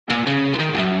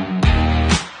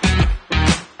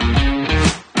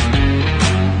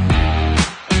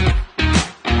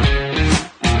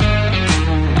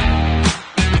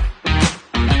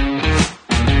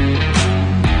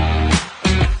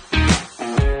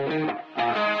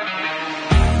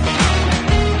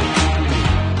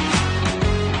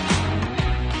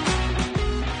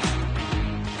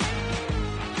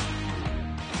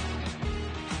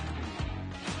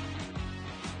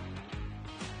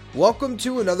Welcome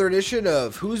to another edition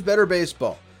of Who's Better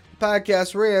Baseball, the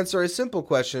podcast where we answer a simple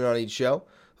question on each show.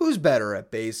 Who's better at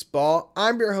baseball?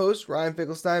 I'm your host, Ryan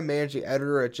Finkelstein, managing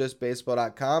editor at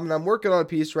justbaseball.com, and I'm working on a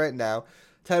piece right now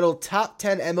titled Top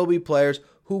 10 MLB Players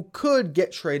Who Could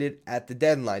Get Traded at the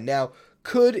Deadline. Now,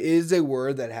 could is a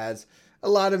word that has a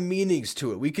lot of meanings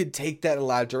to it. We could take that in a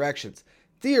lot of directions.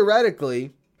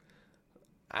 Theoretically,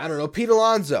 I don't know, Pete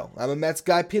Alonso. I'm a Mets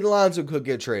guy. Pete Alonso could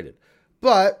get traded.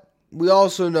 But we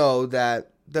also know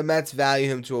that the Mets value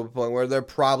him to a point where they're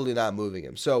probably not moving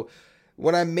him. So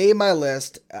when I made my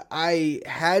list, I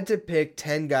had to pick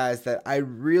 10 guys that I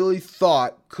really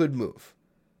thought could move.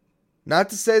 Not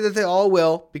to say that they all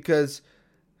will, because,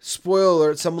 spoiler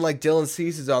alert, someone like Dylan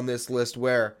Cease is on this list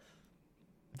where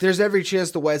there's every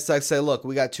chance the White Sox say, look,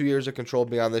 we got 2 years of control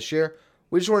beyond this year.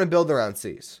 We just want to build around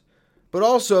Cease. But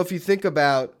also, if you think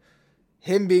about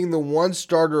him being the one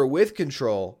starter with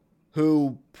control,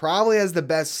 who probably has the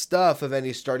best stuff of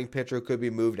any starting pitcher who could be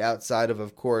moved outside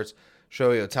of course,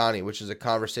 Shohei Ohtani, which is a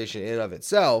conversation in and of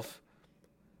itself.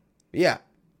 Yeah,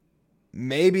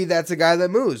 maybe that's a guy that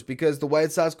moves because the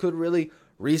White Sox could really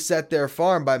reset their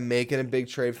farm by making a big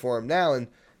trade for him now and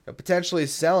potentially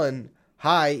selling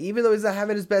high, even though he's not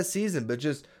having his best season, but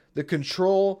just the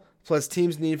control plus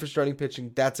team's need for starting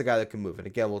pitching, that's a guy that can move. And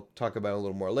again, we'll talk about it a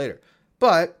little more later.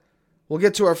 But we'll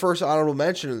get to our first honorable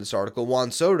mention in this article,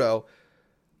 Juan Soto.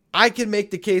 I can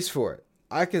make the case for it.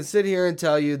 I can sit here and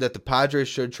tell you that the Padres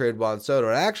should trade Juan Soto,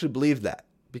 and I actually believe that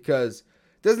because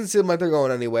it doesn't seem like they're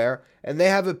going anywhere, and they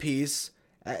have a piece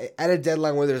at a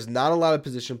deadline where there's not a lot of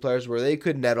position players where they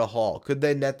could net a haul. Could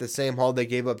they net the same haul they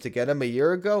gave up to get him a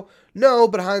year ago? No,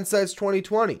 but hindsight's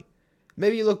 2020.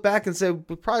 Maybe you look back and say,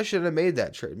 we probably shouldn't have made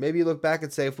that trade. Maybe you look back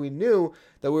and say, if we knew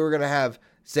that we were going to have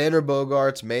Xander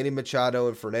Bogaerts, Manny Machado,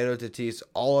 and Fernando Tatis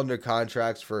all under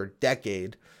contracts for a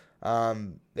decade,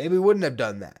 maybe we wouldn't have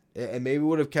done that. And maybe we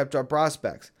would have kept our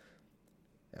prospects.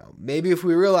 Maybe if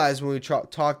we realized when we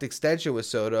talked extension with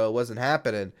Soto, it wasn't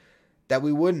happening, that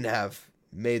we wouldn't have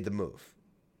made the move.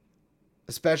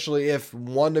 Especially if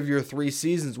one of your 3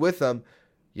 seasons with them,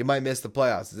 you might miss the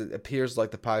playoffs, as it appears like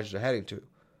the Padres are heading to.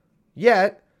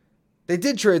 Yet, they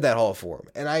did trade that haul for him,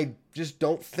 and I just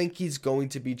don't think he's going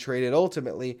to be traded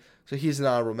ultimately, so he's an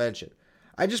honorable mention.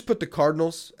 I just put the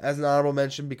Cardinals as an honorable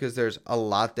mention because there's a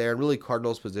lot there, and really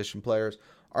Cardinals position players.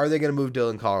 Are they going to move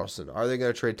Dylan Carlson? Are they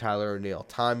going to trade Tyler O'Neill,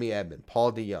 Tommy Edman,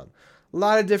 Paul DeJong? A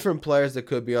lot of different players that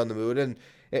could be on the move, and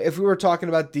if we were talking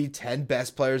about the 10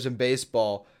 best players in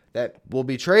baseball that will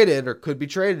be traded or could be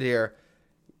traded here,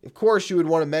 of course you would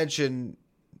want to mention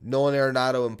Nolan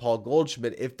Arenado and Paul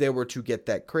Goldschmidt if they were to get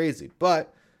that crazy.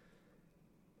 But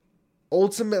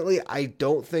ultimately, I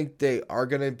don't think they are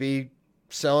going to be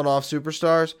selling off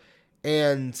superstars.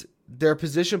 And their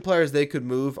position players they could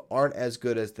move aren't as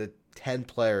good as the 10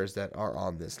 players that are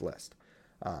on this list.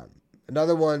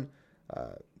 Another one,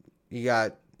 you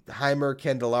got Heimer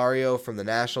Candelario from the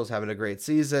Nationals having a great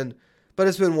season. But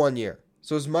it's been 1 year.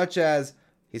 So as much as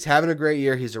he's having a great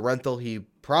year, he's a rental, he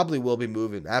probably will be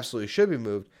moving, absolutely should be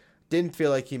moved. Didn't feel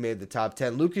like he made the top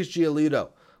 10. Lucas Giolito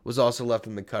was also left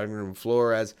on the cutting room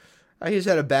floor as he's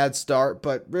had a bad start,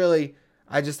 but really,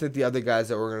 I just think the other guys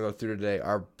that we're going to go through today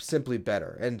are simply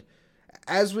better. And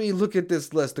as we look at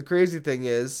this list, the crazy thing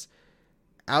is,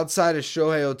 outside of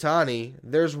Shohei Ohtani,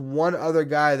 there's one other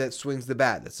guy that swings the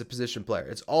bat that's a position player.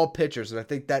 It's all pitchers, and I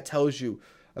think that tells you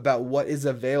about what is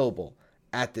available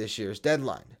at this year's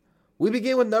deadline. We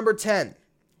begin with number 10.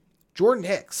 Jordan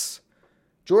Hicks.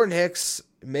 Jordan Hicks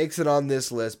makes it on this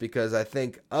list because I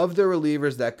think of the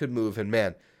relievers that could move, and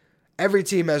man, every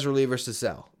team has relievers to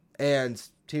sell, and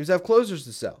teams have closers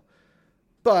to sell.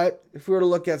 But if we were to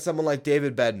look at someone like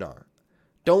David Bednar,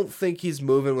 don't think he's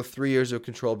moving with 3 years of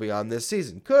control beyond this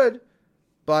season. Could,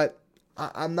 but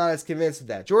I'm not as convinced of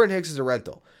that. Jordan Hicks is a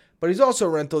rental, but he's also a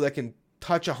rental that can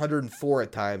touch 104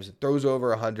 at times, throws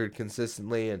over 100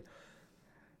 consistently, and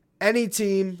any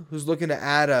team who's looking to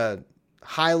add a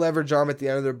high leverage arm at the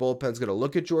end of their bullpen is going to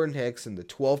look at Jordan Hicks and the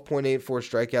 12.84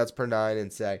 strikeouts per 9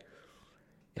 and say,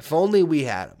 if only we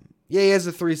had him. Yeah, he has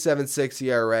a 3.76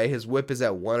 ERA. His whip is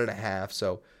at 1.5,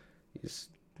 so he's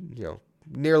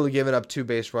nearly giving up 2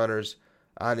 base runners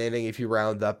on inning if you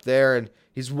round up there, and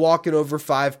he's walking over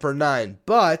 5 per 9,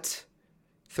 but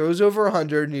throws over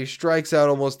 100 and he strikes out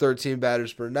almost 13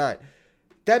 batters per 9.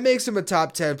 That makes him a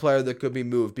top 10 player that could be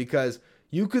moved because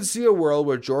you could see a world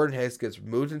where Jordan Hicks gets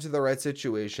moved into the right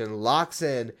situation, locks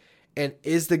in, and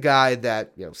is the guy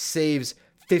that saves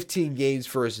 15 games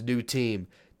for his new team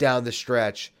down the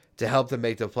stretch to help them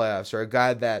make the playoffs, or a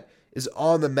guy that is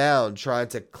on the mound trying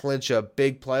to clinch a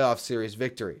big playoff series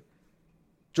victory.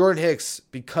 Jordan Hicks,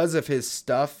 because of his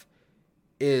stuff,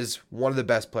 is one of the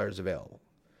best players available.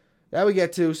 Now we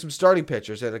get to some starting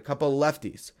pitchers and a couple of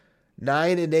lefties.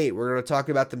 9 and 8, we're going to talk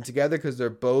about them together because they're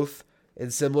both in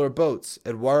similar boats.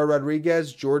 Eduardo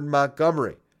Rodriguez, Jordan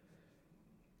Montgomery.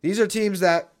 These are teams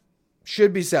that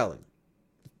should be selling.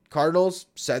 Cardinals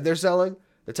said they're selling.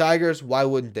 The Tigers, why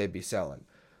wouldn't they be selling?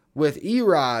 With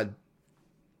Erod,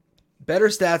 better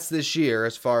stats this year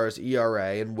as far as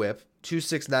ERA and WHIP.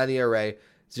 2.69 ERA,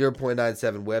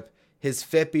 0.97 WHIP. His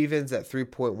FIP even's at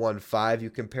 3.15. You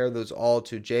compare those all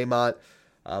to J-Mont.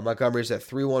 Montgomery's at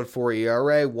 3.14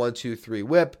 ERA, 1.23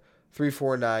 WHIP,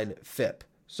 3.49 FIP.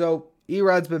 So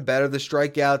Erod's been better. The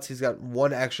strikeouts, he's got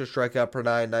one extra strikeout per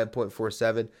nine,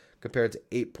 9.47 compared to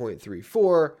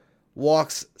 8.34.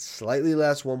 Walks slightly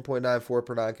less, 1.94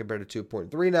 per nine compared to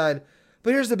 2.39.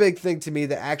 But here's the big thing to me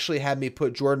that actually had me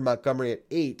put Jordan Montgomery at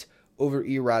 8 over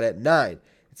Erod at 9.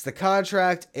 It's the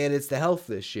contract and it's the health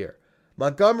this year.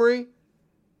 Montgomery,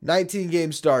 19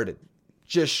 games started.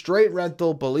 Just straight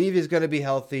rental, believe he's going to be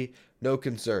healthy, no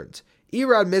concerns.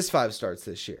 Erod missed 5 starts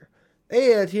this year.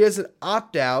 And he has an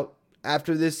opt-out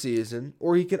after this season,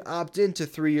 or he can opt into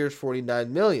 3 years, $49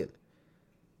 million.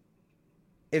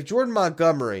 If Jordan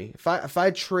Montgomery, if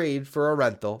I trade for a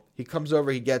rental, he comes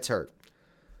over, he gets hurt.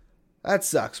 That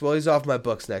sucks. Well, he's off my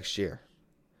books next year.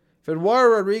 If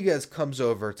Eduardo Rodriguez comes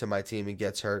over to my team and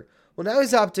gets hurt, well, now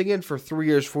he's opting in for 3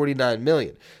 years, $49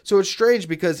 million. So it's strange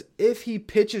because if he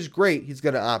pitches great, he's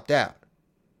going to opt out.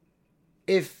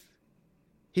 If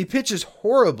he pitches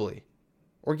horribly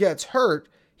or gets hurt,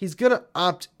 he's going to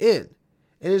opt in.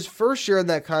 And his first year in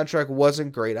that contract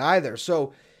wasn't great either.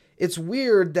 So it's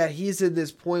weird that he's in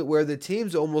this point where the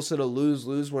team's almost in a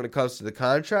lose-lose when it comes to the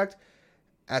contract.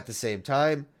 At the same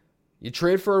time, you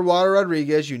trade for Eduardo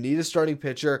Rodriguez, you need a starting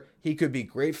pitcher. He could be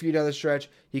great for you down the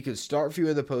stretch. He could start for you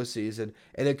in the postseason.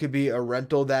 And it could be a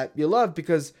rental that you love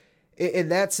because in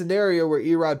that scenario where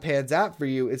Erod pans out for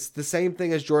you, it's the same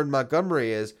thing as Jordan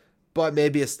Montgomery is, but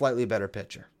maybe a slightly better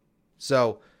pitcher.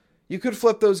 So you could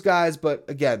flip those guys, but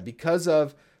again, because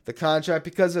of the contract,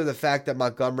 because of the fact that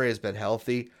Montgomery has been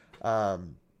healthy, I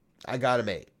got him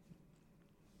 8.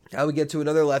 Now we get to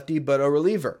another lefty, but a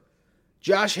reliever.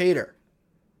 Josh Hader.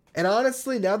 And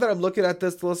honestly, now that I'm looking at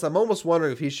this list, I'm almost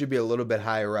wondering if he should be a little bit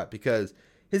higher up because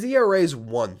his ERA is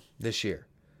 1 this year.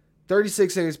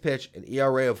 36 innings pitched, an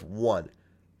ERA of 1.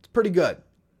 It's pretty good.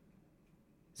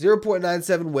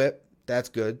 0.97 WHIP, that's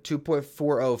good.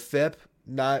 2.40 FIP,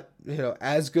 not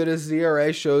as good as the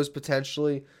ERA shows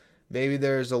potentially. Maybe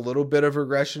there's a little bit of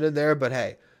regression in there, but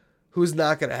hey, who's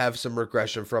not going to have some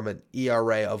regression from an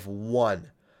ERA of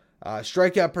 1?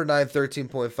 Strikeout per 9,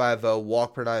 13.50.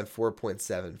 Walk per 9,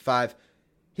 4.75.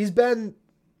 He's been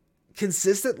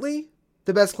consistently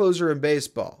the best closer in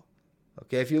baseball.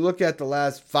 Okay, if you look at the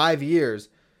last 5 years,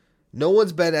 no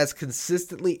one's been as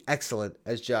consistently excellent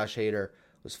as Josh Hader.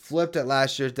 Was flipped at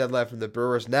last year's deadline from the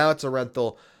Brewers. Now it's a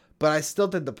rental, but I still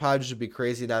think the Padres would be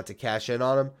crazy not to cash in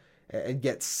on him and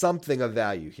get something of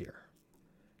value here.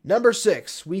 Number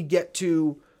 6, we get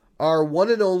to our one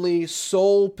and only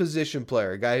sole position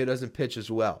player, a guy who doesn't pitch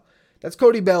as well. That's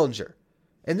Cody Bellinger.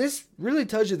 And this really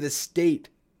tells you the state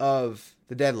of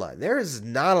the deadline. There is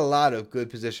not a lot of good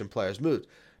position players moved.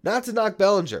 Not to knock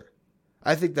Bellinger.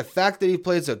 I think the fact that he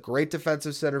plays a great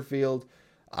defensive center field,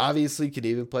 obviously could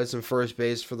even play some first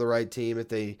base for the right team if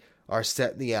they are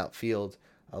set in the outfield.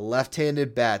 A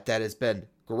left-handed bat that has been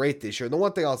great this year. And the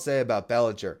one thing I'll say about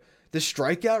Bellinger, the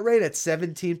strikeout rate at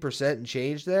 17% and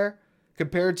change there,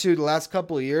 compared to the last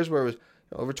couple of years where it was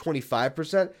over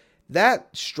 25%,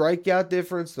 that strikeout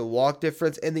difference, the walk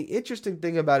difference, and the interesting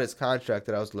thing about his contract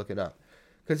that I was looking up,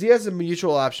 because he has a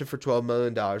mutual option for $12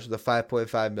 million with a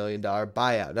 $5.5 million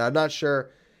buyout. Now, I'm not sure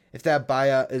if that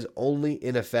buyout is only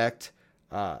in effect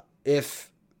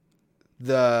if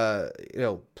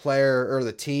the player or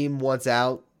the team wants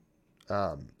out.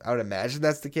 I would imagine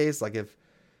that's the case. Like if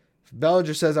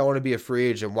Bellinger says, I want to be a free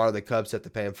agent, why do the Cubs have to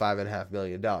pay him $5.5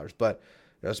 million? But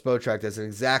Spotrac doesn't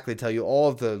exactly tell you all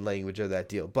of the language of that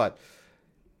deal. But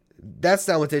that's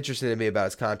not what's interesting to me about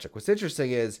his contract. What's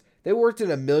interesting is they worked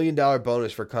in a $1 million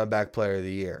bonus for comeback player of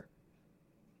the year.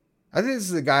 I think this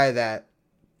is a guy that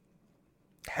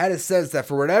had a sense that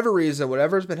for whatever reason,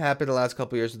 whatever's been happening the last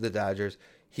couple of years with the Dodgers,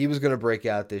 he was going to break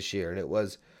out this year. And it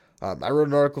was, I wrote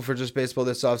an article for Just Baseball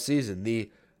this offseason, the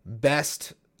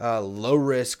best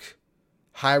low-risk,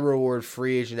 high-reward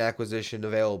free agent acquisition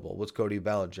available was Cody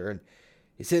Bellinger. And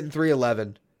he's hitting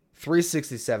 311,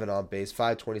 367 on base,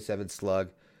 527 slug.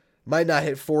 Might not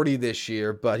hit 40 this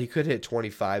year, but he could hit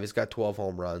 25. He's got 12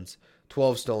 home runs,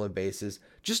 12 stolen bases.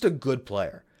 Just a good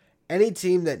player. Any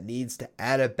team that needs to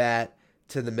add a bat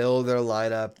to the middle of their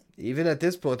lineup. Even at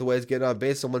this point, the way he's getting on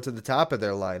base, someone to the top of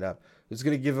their lineup who's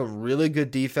going to give them really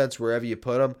good defense wherever you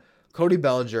put them. Cody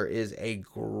Bellinger is a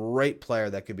great player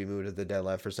that could be moved at the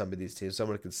deadline for some of these teams.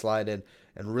 Someone who can slide in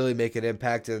and really make an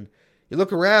impact. And you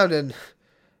look around and,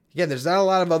 again, there's not a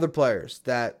lot of other players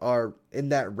that are in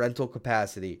that rental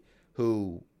capacity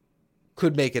who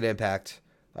could make an impact,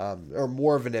 or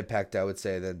more of an impact, I would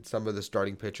say, than some of the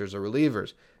starting pitchers or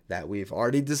relievers that we've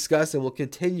already discussed and will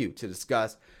continue to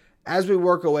discuss as we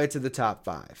work our way to the top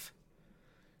 5.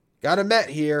 Got a Met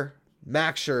here,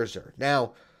 Max Scherzer.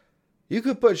 Now, you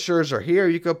could put Scherzer here,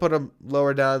 you could put him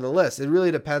lower down the list. It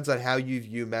really depends on how you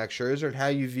view Max Scherzer and how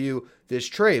you view this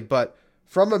trade. But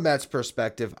from a Mets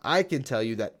perspective, I can tell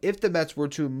you that if the Mets were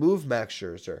to move Max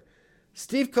Scherzer,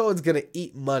 Steve Cohen's going to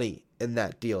eat money in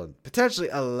that deal, and potentially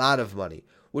a lot of money,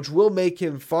 which will make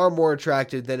him far more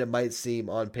attractive than it might seem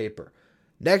on paper.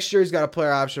 Next year, he's got a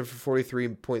player option for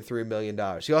 $43.3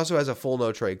 million. He also has a full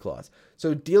no-trade clause.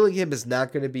 So dealing him is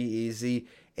not going to be easy.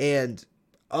 And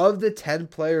of the 10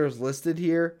 players listed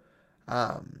here,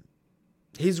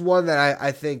 he's one that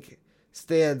I think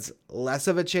stands less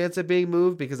of a chance of being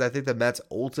moved because I think the Mets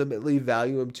ultimately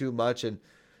value him too much and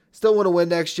still want to win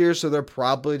next year, so they're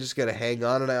probably just going to hang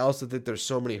on. And I also think there's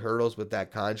so many hurdles with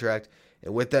that contract.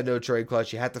 And with that no-trade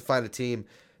clause, you have to find a team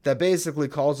that basically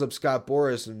calls up Scott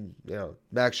Boras and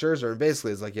Max Scherzer and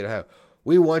basically is like,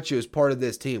 we want you as part of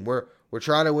this team. We're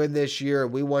trying to win this year,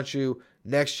 and we want you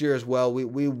next year as well.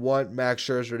 We want Max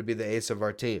Scherzer to be the ace of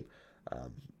our team.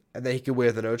 And then he can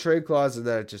waive the no-trade clause, and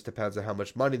then it just depends on how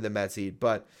much money the Mets eat.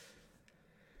 But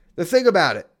the thing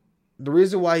about it, the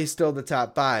reason why he's still in the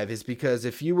top 5 is because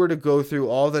if you were to go through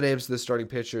all the names of the starting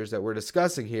pitchers that we're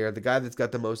discussing here, the guy that's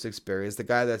got the most experience, the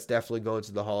guy that's definitely going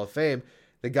to the Hall of Fame,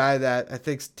 the guy that I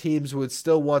think teams would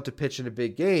still want to pitch in a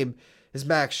big game is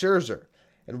Max Scherzer.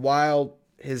 And while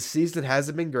his season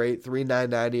hasn't been great,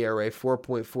 3.99 ERA,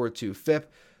 4.42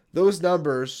 FIP, those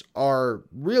numbers are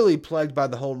really plagued by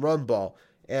the home run ball.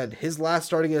 And his last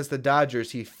start against the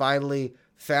Dodgers, he finally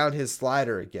found his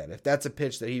slider again. If that's a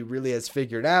pitch that he really has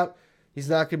figured out, he's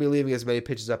not going to be leaving as many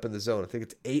pitches up in the zone. I think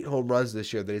it's 8 home runs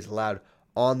this year that he's allowed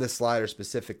on the slider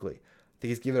specifically. I think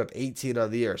he's given up 18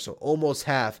 on the year, so almost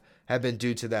half have been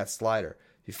due to that slider.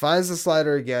 If he finds the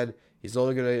slider again, he's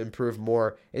only going to improve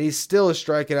more, and he still is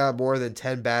striking out more than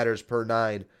 10 batters per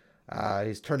 9.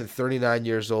 He's turning 39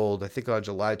 years old, I think on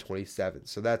July 27th,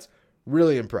 so that's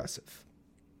really impressive.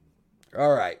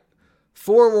 All right,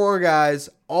 4 more guys,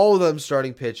 all of them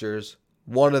starting pitchers,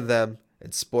 one of them,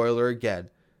 and spoiler again,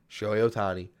 Shohei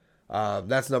Ohtani.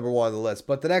 That's number 1 on the list,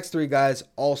 but the next 3 guys,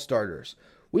 all starters.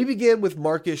 We begin with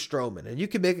Marcus Stroman, and you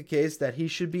can make a case that he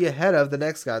should be ahead of the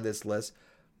next guy on this list,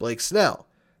 Blake Snell.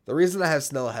 The reason I have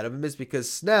Snell ahead of him is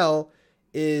because Snell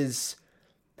is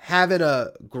having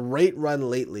a great run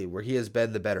lately where he has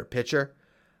been the better pitcher.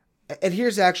 And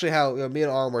here's actually how, me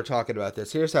and Arm were talking about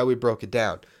this. Here's how we broke it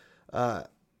down.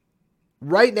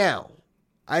 Right now,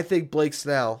 I think Blake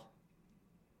Snell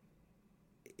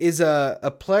is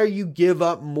a player you give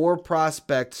up more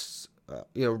prospects,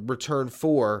 return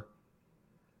for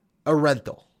a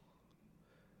rental.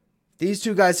 These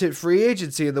 2 guys hit free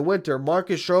agency in the winter.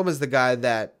 Marcus Stroman is the guy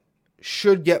that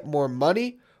should get more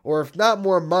money, or if not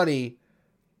more money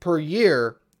per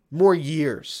year, more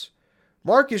years.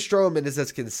 Marcus Stroman is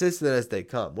as consistent as they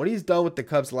come. What he's done with the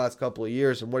Cubs the last couple of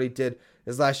years and what he did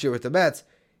his last year with the Mets,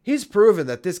 he's proven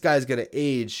that this guy's going to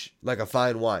age like a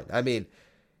fine wine. I mean,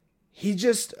 he's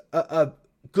just a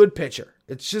good pitcher.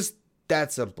 It's just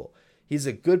that simple. He's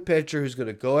a good pitcher who's going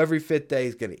to go every 5th day.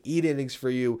 He's going to eat innings for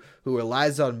you, who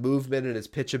relies on movement and his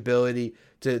pitch ability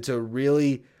to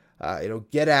really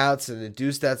get outs and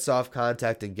induce that soft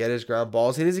contact and get his ground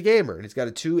balls. And he's a gamer. And he's got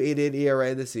a 2.88 ERA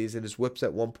in the season. His whip's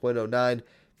at 1.09,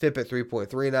 FIP at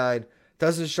 3.39.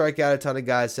 Doesn't strike out a ton of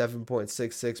guys,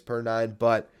 7.66 per 9.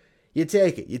 But you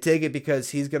take it. You take it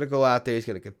because he's going to go out there. He's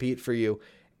going to compete for you.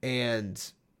 And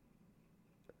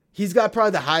he's got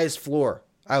probably the highest floor,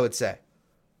 I would say,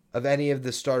 of any of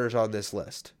the starters on this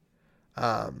list.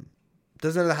 Doesn't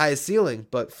have the highest ceiling,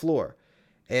 but floor.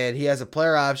 And he has a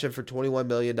player option for $21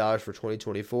 million for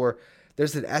 2024.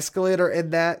 There's an escalator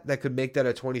in that could make that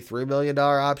a $23 million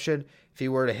option if he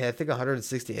were to hit, I think,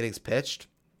 160 innings pitched.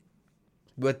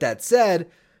 With that said,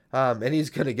 and he's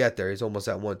going to get there. He's almost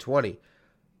at 120.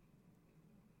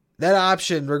 That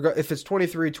option, if it's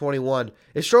 23-21,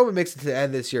 if Stroman makes it to the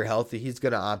end this year healthy, he's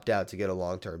going to opt out to get a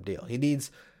long-term deal. He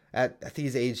needs, I think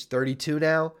he's age 32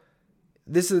 now.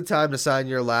 This is the time to sign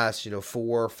your last, 4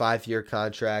 or 5 year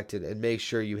contract and make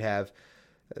sure you have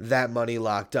that money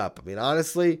locked up. I mean,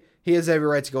 honestly, he has every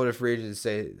right to go into free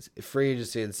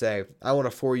agency and say, I want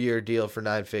a 4-year deal for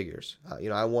 9 figures.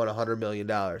 I want $100 million.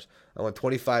 I want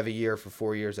 25 a year for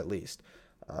 4 years at least.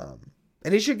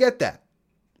 And he should get that,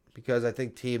 because I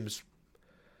think teams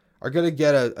are going to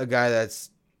get a guy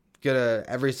that's going to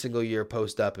every single year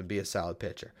post up and be a solid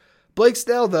pitcher. Blake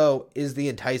Snell, though, is the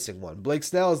enticing one. Blake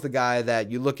Snell is the guy that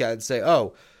you look at and say,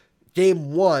 oh,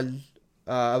 game 1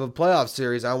 of a playoff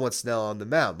series, I want Snell on the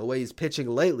mound. The way he's pitching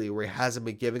lately, where he hasn't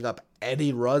been giving up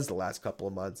any runs the last couple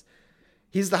of months,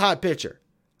 he's the hot pitcher.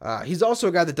 He's also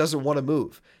a guy that doesn't want to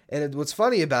move. And what's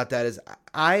funny about that is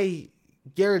I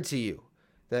guarantee you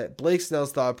that Blake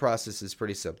Snell's thought process is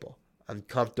pretty simple. I'm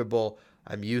comfortable.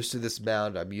 I'm used to this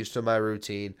mound. I'm used to my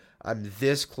routine. I'm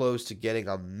this close to getting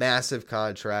a massive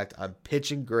contract. I'm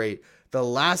pitching great. The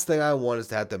last thing I want is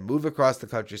to have to move across the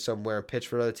country somewhere and pitch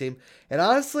for another team. And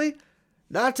honestly,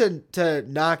 not to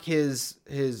knock his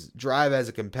drive as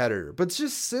a competitor, but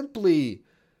just simply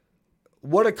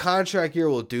what a contract year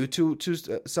will do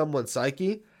to someone's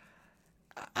psyche.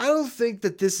 I don't think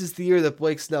that this is the year that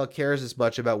Blake Snell cares as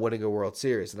much about winning a World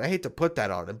Series. And I hate to put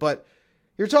that on him, but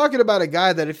you're talking about a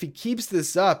guy that if he keeps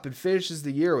this up and finishes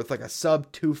the year with like a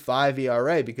sub 2.5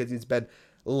 ERA because he's been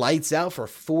lights out for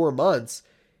 4 months,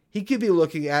 he could be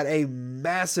looking at a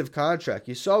massive contract.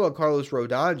 You saw what Carlos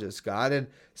Rodon just got, and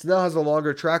Snell has a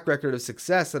longer track record of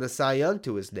success than a Cy Young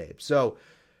to his name. So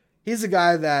he's a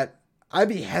guy that I'd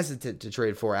be hesitant to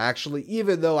trade for, actually,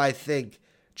 even though I think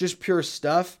just pure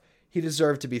stuff, he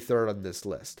deserved to be third on this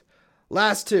list.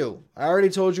 Last 2. I already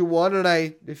told you 1, and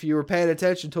I, if you were paying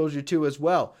attention, told you 2 as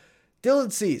well.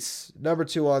 Dylan Cease, number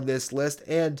 2 on this list,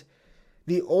 and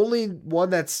the only one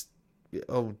that's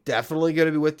definitely going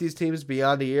to be with these teams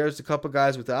beyond a year is a couple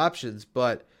guys with options,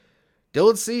 but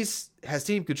Dylan Cease has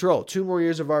team control. 2 more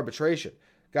years of arbitration.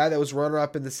 Guy that was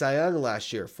runner-up in the Cy Young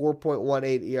last year.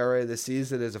 4.18 ERA this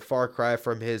season is a far cry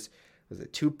from his, was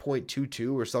it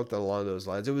 2.22 or something along those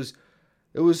lines. It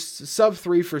was sub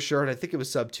 3 for sure, and I think it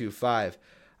was sub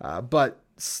 2.5. But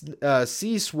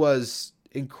Cease was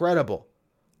incredible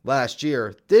last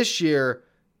year. This year,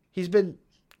 he's been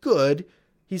good.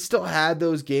 He still had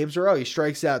those games where, he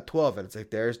strikes out 12, and it's like,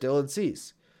 there's Dylan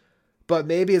Cease. But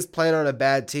maybe he's playing on a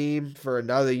bad team for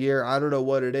another year. I don't know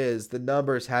what it is. The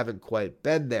numbers haven't quite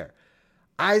been there.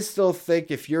 I still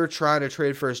think if you're trying to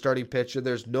trade for a starting pitcher,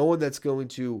 there's no one that's going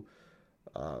to,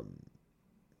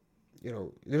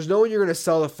 there's no one you're going to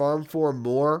sell the farm for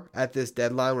more at this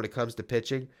deadline when it comes to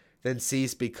pitching than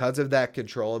Cease, because of that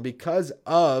control and because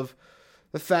of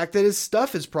the fact that his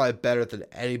stuff is probably better than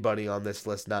anybody on this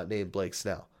list not named Blake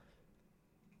Snell.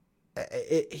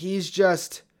 He's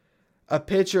just a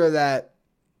pitcher that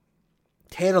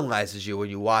tantalizes you when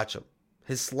you watch him.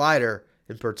 His slider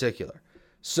in particular.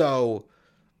 So,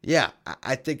 yeah,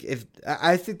 I think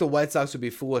the White Sox would be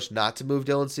foolish not to move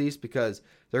Dylan Cease because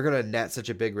they're going to net such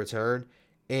a big return.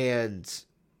 And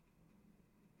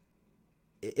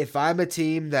if I'm a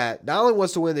team that not only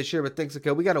wants to win this year but thinks,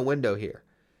 okay, we got a window here,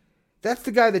 that's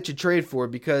the guy that you trade for,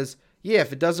 because,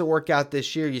 if it doesn't work out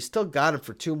this year, you still got him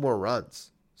for 2 more runs.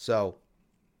 So,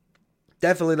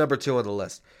 definitely number 2 on the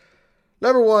list.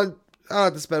 Number 1, I don't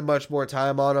have to spend much more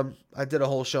time on him. I did a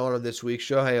whole show on him this week,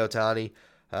 Shohei Ohtani.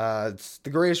 It's the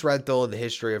greatest rental in the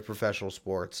history of professional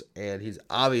sports, and he's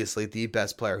obviously the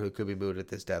best player who could be moved at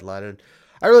this deadline. And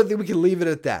I really think we can leave it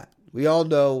at that. We all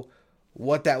know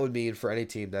what that would mean for any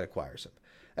team that acquires him.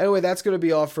 Anyway, that's going to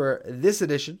be all for this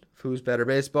edition of Who's Better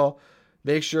Baseball.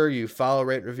 Make sure you follow,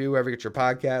 rate, and review wherever you get your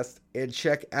podcast, and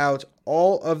check out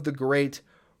all of the great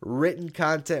written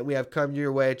content we have coming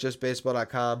your way at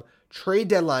justbaseball.com. Trade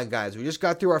deadline guides. We just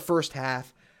got through our first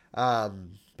half.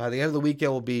 By the end of the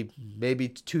weekend, we'll be maybe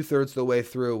 2/3 of the way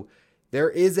through. There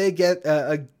is a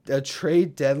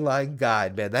trade deadline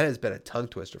guide. Man, that has been a tongue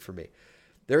twister for me.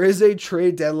 There is a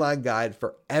trade deadline guide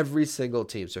for every single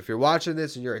team. So if you're watching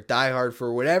this and you're a diehard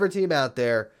for whatever team out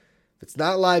there, if it's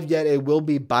not live yet, it will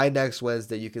be by next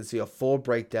Wednesday. You can see a full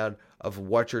breakdown of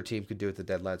what your team could do at the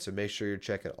deadline. So make sure you're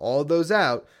checking all of those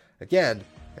out, again,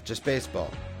 at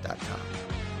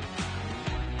justbaseball.com.